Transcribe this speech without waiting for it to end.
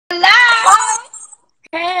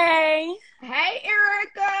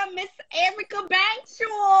Erica Banks,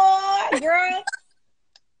 sure, girl.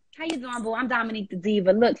 How you doing, boo? I'm Dominique Da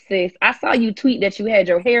Diva. Look, sis, I saw you tweet that you had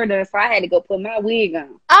your hair done, so I had to go put my wig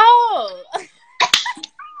on. Oh.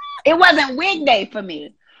 It wasn't wig day for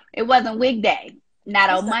me. It wasn't wig day. Not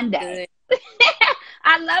on Monday.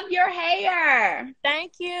 I love your hair.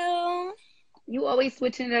 Thank you. You always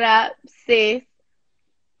switching it up, sis.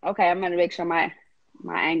 Okay, I'm gonna make sure my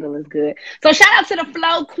angle is good. So shout out to the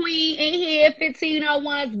Flow Queen in here,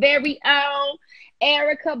 1501's very own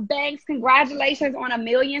Erica Banks. Congratulations on 1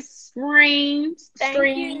 million streams.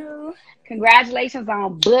 Thank you. Congratulations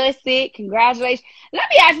on Busted. Congratulations. Let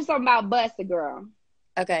me ask you something about Busted, girl.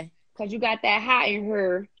 Okay. Because you got that Hot in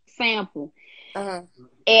Her sample. Uh-huh.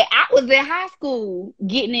 And I was in high school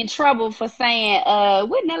getting in trouble for saying,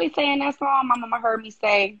 what Nelly saying that song? My mama heard me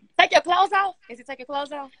say. Take your clothes off? Is it take your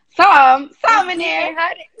clothes off? Some in there.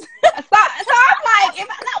 So I'm like, if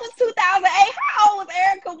that was 2008, how old was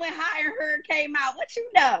Erica when Hot in Her came out? What you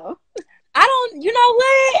know? You know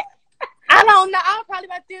what? I don't know. I'm probably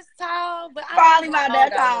about this tall, but probably about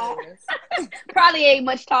that tall. Probably ain't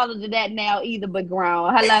much taller than that now either, but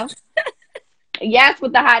grown. Hello? Yes,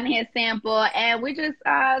 with the Hot in Here sample. And we're just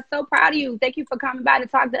so proud of you. Thank you for coming by to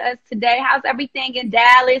talk to us today. How's everything in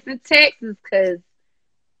Dallas and Texas? Because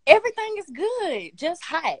everything is good. Just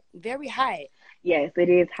hot. Very hot. Yes, it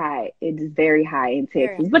is hot. It is very hot in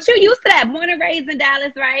Texas. But you're used to that. Born and raised in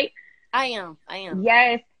Dallas, right? I am.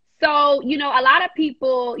 Yes. So, a lot of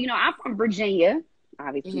people, I'm from Virginia,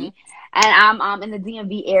 obviously. And I'm in the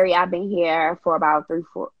DMV area. I've been here for about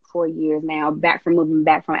 4 years now, moving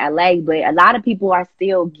back from LA. But a lot of people are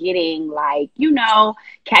still getting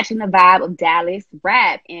catching the vibe of Dallas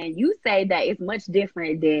rap. And you say that it's much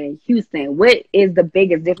different than Houston. What is the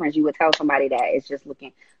biggest difference you would tell somebody that is just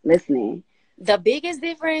listening? The biggest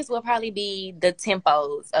difference will probably be the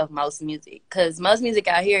tempos of most music, because most music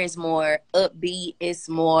out here is more upbeat, it's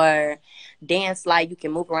more dance-like, you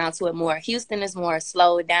can move around to it more. Houston is more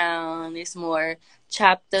slowed down, it's more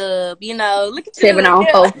chopped up, look at you. Sipping on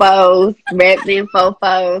fofos, rapping in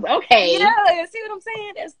fofos. Okay. Yeah, see what I'm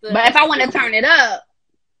saying? But if I want to turn it up,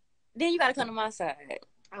 then you got to come to my side.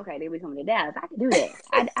 Okay, then we come to Dallas. I can do that.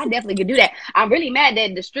 I definitely can do that. I'm really mad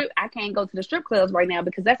that I can't go to the strip clubs right now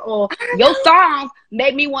because that's all your songs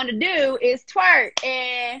make me want to do is twerk.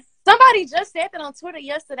 And somebody just said that on Twitter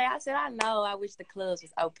yesterday. I said, I know. I wish the clubs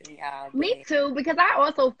was open, y'all. Me too, because I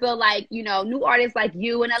also feel like, new artists like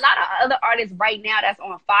you and a lot of other artists right now that's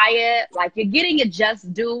on fire, like you're getting your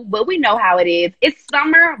just due, but we know how it is. It's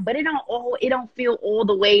summer, but it don't feel all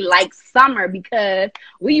the way like summer because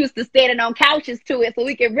we used to standing on couches to it so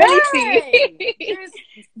we can really see.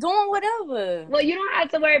 Just doing whatever. Well, you don't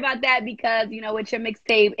have to worry about that because, with your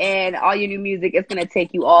mixtape and all your new music, it's going to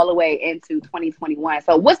take you all the way into 2021.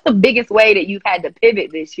 So what's the biggest way that you've had to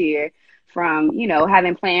pivot this year from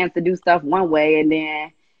having plans to do stuff one way and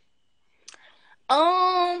then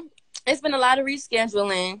it's been a lot of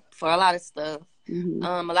rescheduling for a lot of stuff. A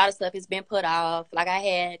lot of stuff has been put off. Like I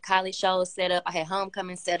had college shows set up, I had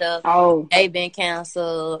homecoming set up. They've been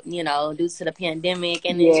canceled due to the pandemic,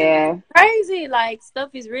 and it's crazy. Like stuff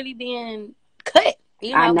is really being cut.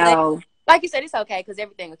 I know. Like you said, it's okay because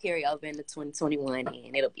everything will carry over into 2021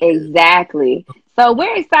 and it'll be exactly good. So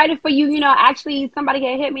we're excited for you. Actually, somebody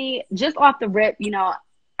had hit me just off the rip.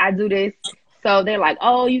 I do this. So they're like,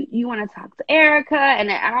 oh, you want to talk to Erica?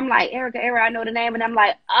 And I'm like, Erica, I know the name. And I'm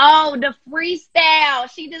like, oh, the freestyle.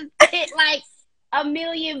 She just hit like 1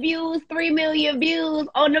 million views, 3 million views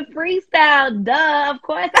on the freestyle. Duh. Of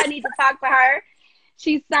course I need to talk to her.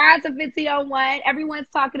 She's signed to 1501. Everyone's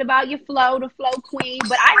talking about your flow, the Flow Queen.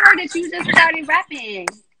 But I heard that you just started rapping.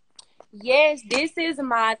 Yes, this is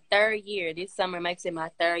my 3rd year. This summer makes it my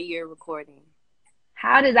 3rd year recording.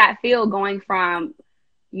 How does that feel going from,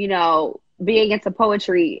 being into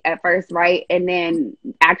poetry at first, right? And then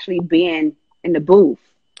actually being in the booth?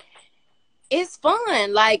 It's fun.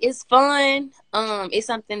 It's fun. It's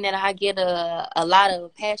something that I get a lot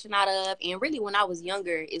of passion out of. And really, when I was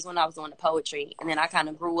younger is when I was doing the poetry. And then I kind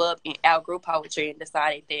of grew up and outgrew poetry and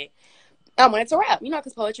decided that I wanted to rap,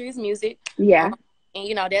 because poetry is music. Yeah.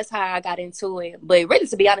 And, that's how I got into it. But really,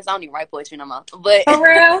 to be honest, I don't even write poetry no more. But for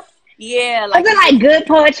real? Yeah. Was it good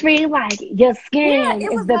poetry? Like your skin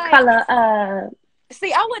is the color of...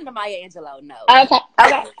 See, I wasn't a Maya Angelou, no.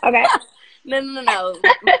 Okay. No.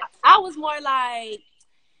 I was more like,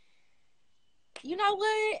 you know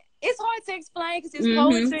what? It's hard to explain because it's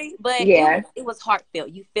poetry, but it was heartfelt.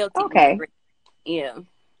 You felt it. Okay. Yeah.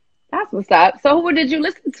 That's what's up. So who did you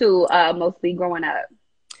listen to mostly growing up?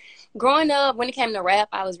 Growing up, when it came to rap,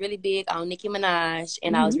 I was really big on Nicki Minaj,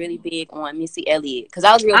 and I was really big on Missy Elliott because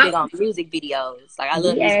I was real big on music videos. Like, I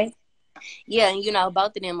love music. Yeah, and you know,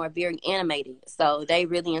 both of them are very animated, so they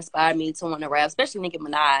really inspired me to want to rap, especially Nicki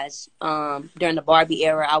Minaj. During the Barbie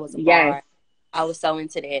era, I was a bar. I was so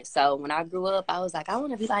into that. So when I grew up, I was like, I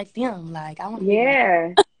want to be like them. Like, I want to be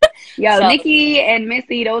like. Yo, So, Nicki and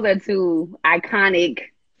Missy, those are two iconic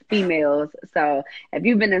females. So if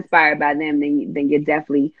you've been inspired by them, then you're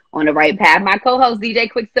definitely on the right path. My co-host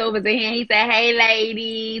DJ Quicksilver's in here. He said, "Hey,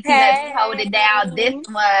 ladies," he let me hold it down this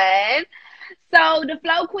one. So the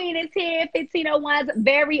Flow Queen is here, 1501's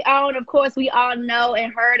very own. Of course, we all know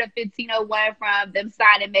and heard of 1501 from them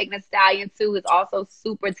signing Megan Thee Stallion too. Is also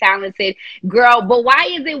super talented girl. But why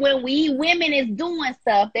is it when we women is doing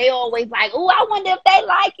stuff, they always like, oh, I wonder if they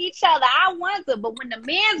like each other. I wonder. But when the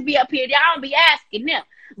men's be up here, y'all don't be asking them.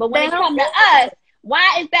 But when it comes to us,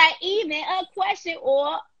 why is that even a question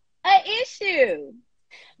or an issue?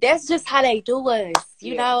 That's just how they do us,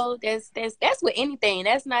 you know. That's with anything.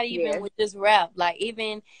 That's not even with just rap. Like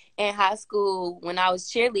even in high school when I was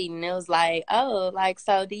cheerleading, it was like, oh, like,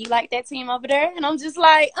 so do you like that team over there? And I'm just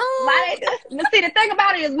like, like, see, the thing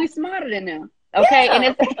about it is we smarter than them.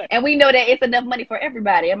 Okay, and we know that it's enough money for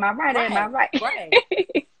everybody. Am I right? Am I right?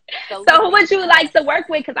 Right. So who would you like to work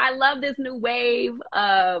with? Because I love this new wave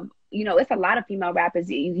of, you know, it's a lot of female rappers.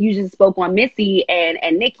 You just spoke on Missy and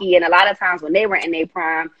Nicki, and a lot of times when they were in their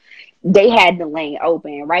prime, they had the lane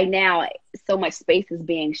open. Right now, so much space is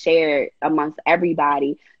being shared amongst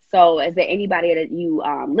everybody. So is there anybody that you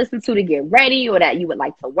listen to get ready or that you would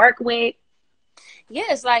like to work with?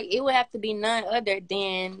 Yes, like it would have to be none other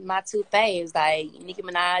than my two faves, like Nicki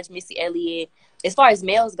Minaj, Missy Elliott. As far as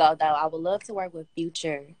males go, though, I would love to work with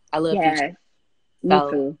Future. I love Future. Me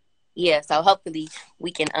too. Yeah, so hopefully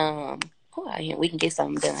we can we can get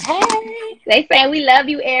something done. Hey, they say we love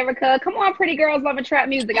you, Erica. Come on, pretty girls loving trap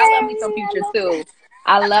music. I love me some Future too.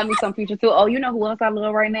 I love me some Future too. Oh, you know who else I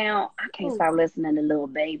love right now? I can't stop listening to Lil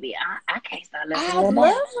Baby. I can't stop listening to Lil Baby.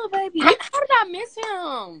 I love Lil Baby. How did I miss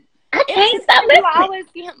him? I can't stop listening. I always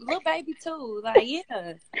get him, Lil Baby too. Like,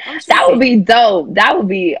 yeah. That would be dope. That would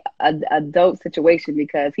be a dope situation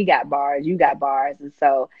because he got bars, you got bars. And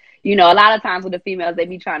so, you know, a lot of times with the females, they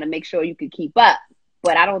be trying to make sure you can keep up.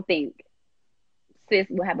 But I don't think sis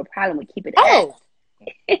will have a problem with keeping it up.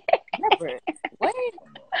 Never. What?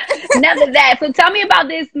 None of that. So tell me about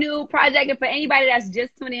this new project. And for anybody that's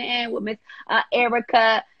just tuning in with Miss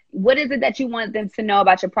Erica, what is it that you want them to know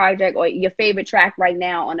about your project or your favorite track right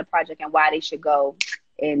now on the project and why they should go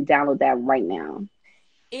and download that right now?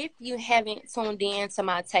 If you haven't tuned in to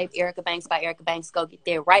my tape, Erica Banks by Erica Banks, go get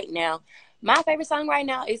there right now. My favorite song right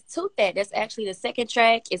now is Tooth That. That's actually the second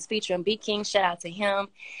track. It's featuring B King. Shout out to him.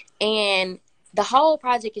 And the whole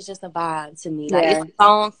project is just a vibe to me. Like, it's a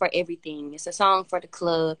song for everything. It's a song for the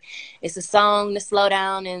club. It's a song to slow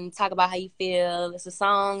down and talk about how you feel. It's a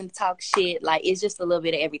song to talk shit. Like, it's just a little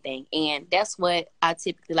bit of everything. And that's what I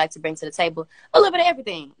typically like to bring to the table. A little bit of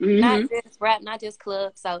everything. Not just rap, not just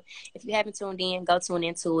club. So if you haven't tuned in, go tune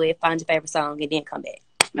into it, find your favorite song, and then come back.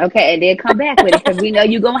 Okay, and then come back with it because we know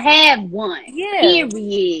you're going to have one. Yeah.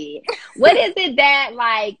 Period. What is it that,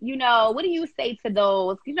 like, you know, what do you say to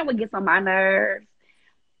those? You know what gets on my nerves?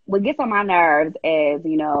 What gets on my nerves is,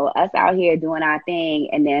 you know, us out here doing our thing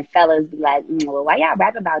and then fellas be like, well, why y'all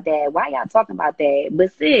rapping about that? Why y'all talking about that?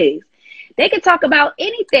 But sis, they can talk about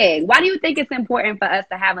anything. Why do you think it's important for us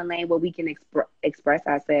to have a lane where we can express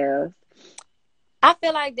ourselves? I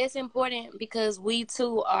feel like that's important because we,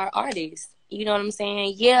 too, are artists. You know what I'm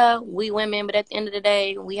saying? Yeah, we women, but at the end of the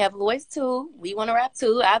day, we have a voice too. We want to rap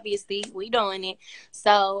too, obviously. We doing it.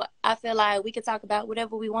 So I feel like we can talk about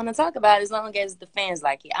whatever we want to talk about as long as the fans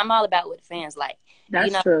like it. I'm all about what the fans like.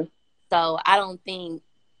 That's true. So I don't think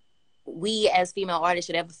we as female artists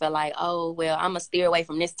should ever feel like, oh, well, I'm going to steer away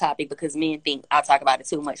from this topic because men think I talk about it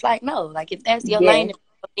too much. Like, no. Like, if that's your lane,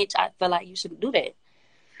 bitch, I feel like you should do that.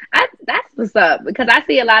 That's what's up because I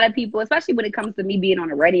see a lot of people, especially when it comes to me being on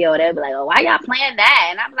the radio, they'll be like, oh, why y'all playing that?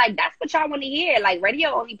 And I'm like, that's what y'all want to hear. Like, radio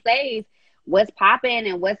only plays what's popping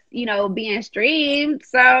and what's, you know, being streamed.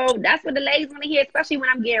 So that's what the ladies want to hear, especially when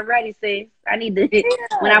I'm getting ready, sis. I need to,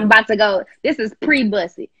 when I'm about to go, this is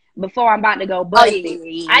pre-bussy. Before I'm about to go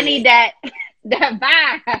bussy. I need that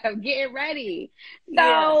vibe, getting ready.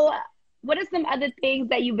 So what are some other things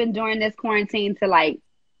that you've been doing this quarantine to, like,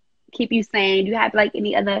 keep you sane? Do you have like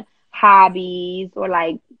any other hobbies or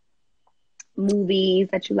like movies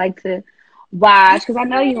that you like to watch? Because I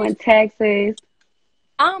know you in Texas.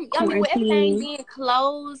 I mean, with everything being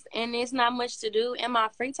closed and there's not much to do in my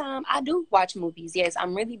free time, I do watch movies. Yes,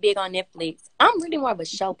 I'm really big on Netflix. I'm really more of a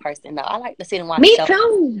show person though. I like to sit and watch shows. Me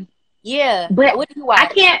too. Yeah. But what do you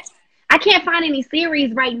watch? I can't find any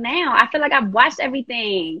series right now. I feel like I've watched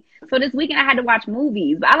everything. So this weekend I had to watch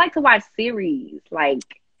movies, but I like to watch series. Like,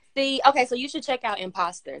 see, okay, so you should check out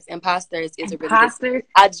Imposters. Imposters is a really good Imposters. series.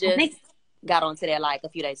 I just got onto that like a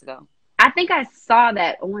few days ago. I think I saw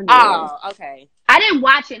that on there. Oh, okay. I didn't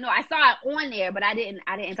watch it. No, I saw it on there, but I didn't.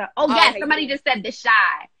 Oh yes, okay, somebody just said The Shy.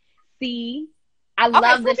 See, I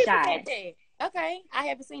love The Shy. Okay, I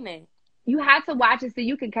haven't seen that. You have to watch it so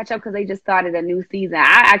you can catch up because they just started a new season.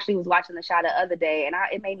 I actually was watching The Shy the other day, and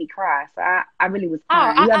it made me cry. So I really was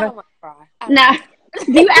crying. I don't want to cry. Nah.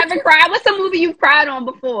 Do you ever cry? What's a movie you've cried on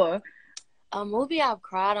before? A movie I've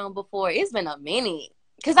cried on before. It's been a minute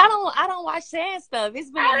because I don't watch sad stuff.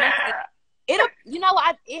 It's been a minute.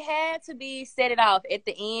 It had to be Set It Off at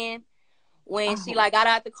the end when she like got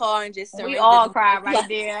out the car and just we all cried right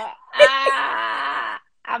there.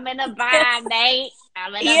 I'm in a bind, Nate.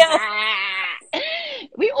 I'm in a bind.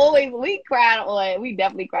 We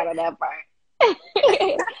definitely cried on that part.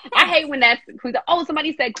 I hate when that's Queen. Oh,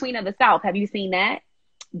 somebody said Queen of the South. Have you seen that?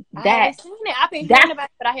 I haven't seen it. I've been hearing about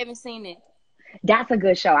it, but I haven't seen it. That's a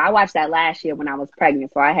good show. I watched that last year when I was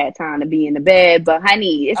pregnant, so I had time to be in the bed. But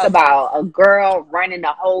honey, it's about a girl running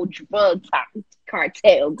the whole drug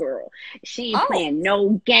cartel, girl. She ain't playing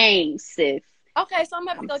no games, sis. Okay, so I'm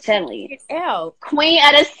going to go check it out. Queen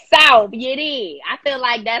of the South, you did. I feel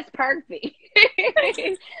like that's perfect.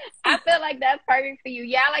 I feel like that's perfect for you.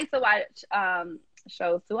 Yeah, I like to watch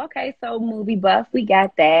shows too. Okay, so movie buff, we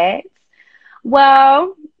got that.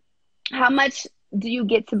 Well, how much do you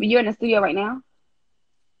get to be? You're in the studio right now?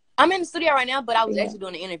 I'm in the studio right now, but I was actually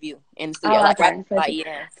doing an interview in the studio.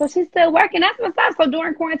 So she's still working. That's what's up. So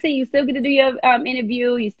during quarantine, you still get to do your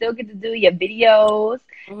interview. You still get to do your videos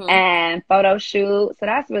and photo shoot. So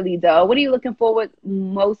that's really dope. What are you looking forward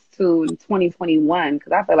most to in 2021?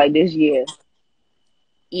 Because I feel like this year.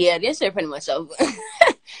 Yeah, this year pretty much over.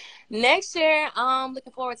 Next year, I'm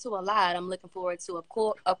looking forward to a lot. I'm looking forward to,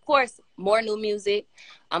 of course, more new music.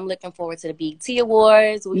 I'm looking forward to the BET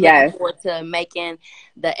Awards. We're looking forward to making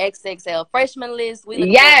the XXL freshman list. We're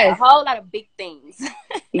looking forward to a whole lot of big things.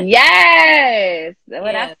 Yes. Well,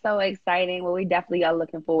 that's so exciting. Well, we definitely are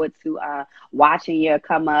looking forward to watching your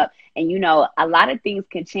come up. And, you know, a lot of things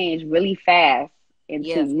can change really fast.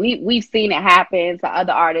 We've seen it happen to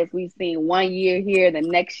other artists. We've seen 1 year here, the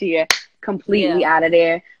next year completely out of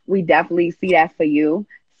there. We definitely see that for you.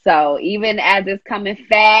 So even as it's coming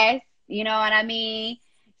fast, you know what I mean?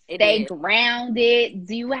 Stay grounded.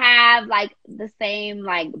 Do you have like the same,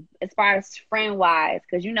 like as far as friend wise?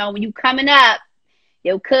 Because you know when you coming up,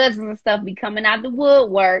 your cousins and stuff be coming out the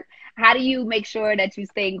woodwork. How do you make sure that you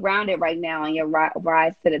stay grounded right now on your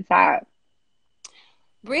rise to the top?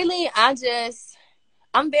 Really,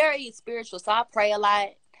 I'm very spiritual, so I pray a lot.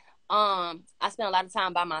 I spend a lot of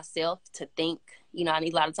time by myself to think. You know, I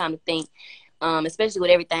need a lot of time to think, especially with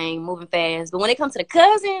everything moving fast. But when it comes to the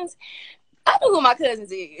cousins, I know who my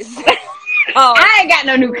cousins is. I ain't got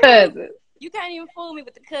no new cousins. You can't even fool me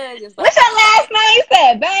with the cousins. What's your last name?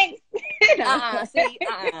 Said Banks.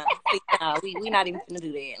 We not even gonna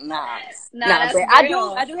do that. Nah. But I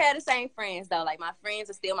do have the same friends though. Like my friends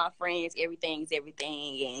are still my friends. Everything's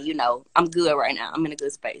everything, and you know I'm good right now. I'm in a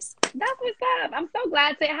good space. That's what's up. I'm so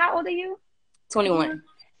glad to. How old are you? 21.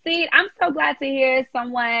 See, I'm so glad to hear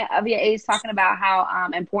someone of your age talking about how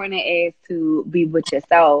important it is to be with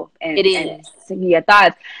yourself and sing your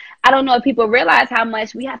thoughts. I don't know if people realize how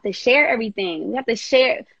much we have to share everything. We have to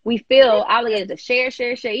share. We feel obligated to share.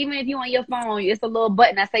 Even if you on your phone, it's a little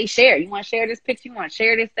button that say share. You want to share this picture? You want to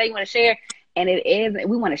share this thing? You want to share? And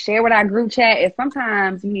we want to share with our group chat. And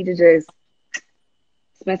sometimes you need to just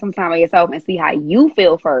spend some time with yourself and see how you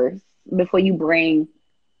feel first before you bring.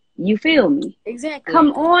 You feel me? Exactly.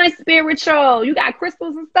 Come on, spiritual. You got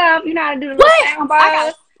crystals and stuff. You know how to do the little sound bars.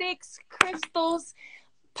 I got 6 crystals.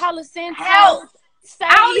 Palo Santo.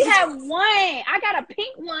 I only have one. I got a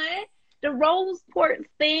pink one. The rose port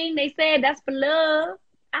thing. They said that's for love.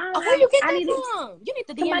 Who you get that from? You need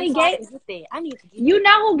to DM me that. I need to get You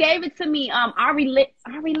know who gave it to me? Ari Lit.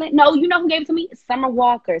 No, you know who gave it to me? Summer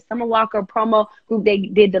Walker promo group. They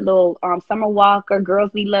did the little Summer Walker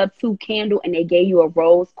Girls We Love 2 candle, and they gave you a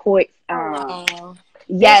rose quartz.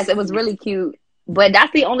 Yes, it was really cute. But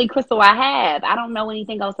that's the only crystal I have. I don't know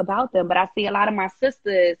anything else about them, but I see a lot of my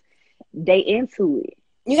sisters. They into it.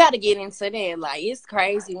 You got to get into that. Like, it's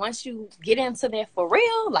crazy. Once you get into that for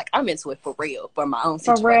real, like, I'm into it for real, for my own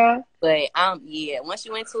situation. For real? But, once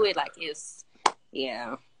you into it, like,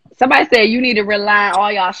 Somebody said you need to rely on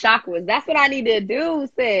all y'all chakras. That's what I need to do,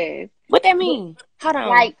 sis. What that mean? Hold on.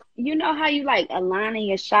 Like, you know how you, like, aligning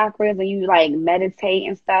your chakras and you, like, meditate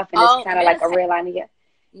and stuff, and it's kind of like a realigning it?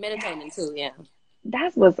 Meditating, too, yeah.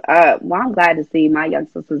 That's what's up. Well, I'm glad to see my young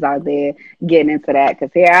sisters out there getting into that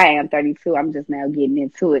because here I am, 32. I'm just now getting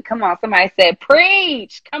into it. Come on, somebody said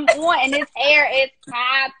preach. Come on, and this hair is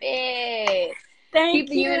popping. Keep Thank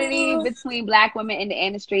the unity you. between Black women in the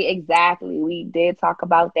industry. Exactly. We did talk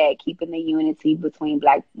about that, keeping the unity between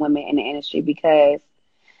Black women in the industry because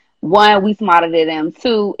one, we smarter than them.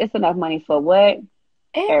 Two, it's enough money for what?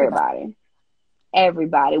 Everybody. Everybody.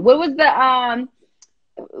 Everybody. What was the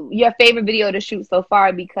your favorite video to shoot so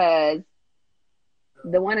far? Because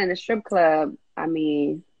the one in the strip club, I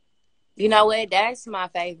mean, You know what? That's my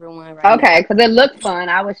favorite one right now. okay, because it looked fun.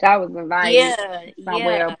 I wish I was invited Yeah,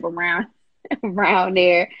 somewhere yeah. up around around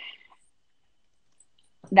there.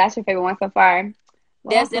 That's your favorite one so far.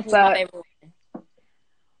 Well, That's that's what's definitely my up. favorite one.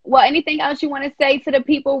 Well, anything else you want to say to the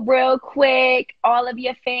people real quick? All of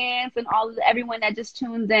your fans and all of everyone that just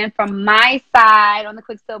tunes in from my side on the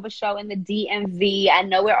Quicksilver Show in the DMV. I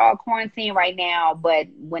know we're all quarantined right now, but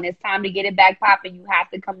when it's time to get it back popping, you have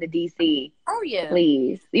to come to DC. Oh yeah.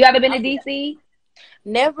 Please. You ever been Oh to yeah. DC?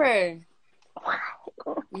 Never.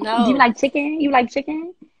 Do you No. like chicken? You like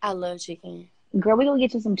chicken? I love chicken. Girl, we're gonna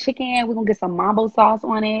get you some chicken. We're gonna get some mambo sauce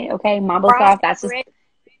on it. Okay, mambo Fried, sauce. That's just correct?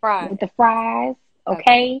 Fried. with the fries. Okay.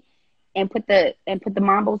 Okay. And put the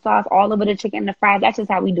mambo sauce all over the chicken and the fries. That's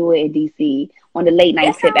just how we do it in DC on the late That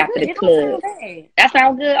night tip sounds after good. the It don't club. sound bad. That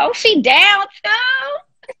sounds good. Oh, she down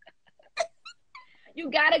too. You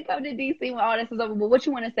gotta come to DC when all this is over. But what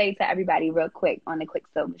you want to say to everybody real quick on the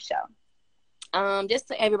Quicksilver Show? Just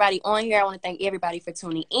to everybody on here, I want to thank everybody for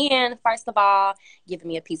tuning in. First of all, giving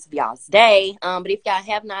me a piece of y'all's day. But if y'all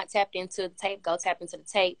have not tapped into the tape, go tap into the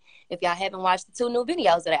tape. If y'all haven't watched the 2 new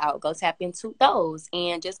videos that are out, go tap into those.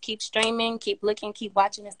 And just keep streaming, keep looking, keep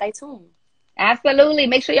watching, and stay tuned. Absolutely.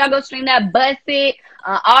 Make sure y'all go stream that Bust It,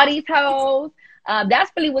 all these hoes. That's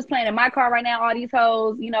really what's playing in my car right now. All these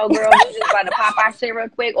hoes, girls, we just about to pop our shit real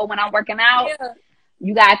quick. Or when I'm working out, Yeah.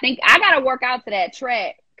 you gotta think I gotta work out to that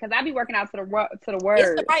track because I be working out to the It's the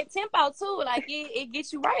words. right tempo, too. Like, it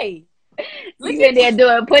gets you right. Look You in at there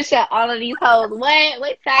doing push up. All of these hoes, what?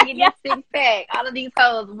 Wait till I get yeah. this 6 pack. All of these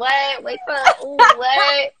hoes, what? Wait till ooh,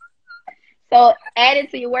 what? So add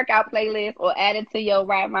it to your workout playlist or add it to your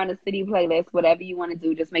Ride Around the City playlist, whatever you want to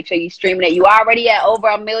do. Just make sure you stream it. You already at over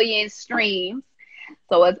 1 million streams.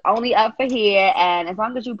 So it's only up for here. And as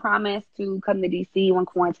long as you promise to come to DC when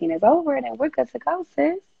quarantine is over, then we're good to go,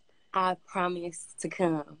 sis. I promise to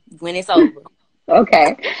come when it's over.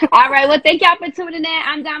 Okay. All right. Well, thank y'all for tuning in.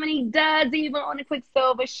 I'm Dominique Da Diva on the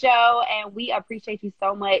Quicksilver Show, and we appreciate you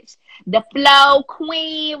so much. The Flow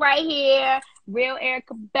Queen right here. Real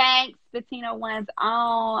Erica Banks, 1501's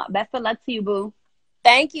own. Best of luck to you, boo.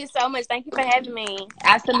 Thank you so much. Thank you for having me.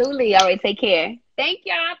 Absolutely. All right. Take care. Thank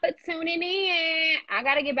y'all for tuning in. I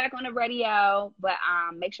gotta get back on the radio, but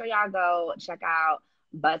make sure y'all go check out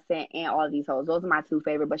Bustin' and all of these hoes. Those are my two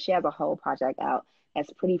favorite, but she has a whole project out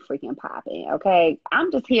that's pretty freaking popping. Okay.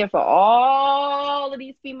 I'm just here for all of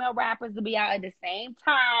these female rappers to be out at the same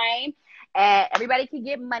time. And everybody can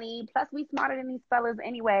get money. Plus, we smarter than these fellas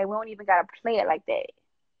anyway. We don't even gotta play it like that.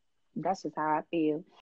 That's just how I feel.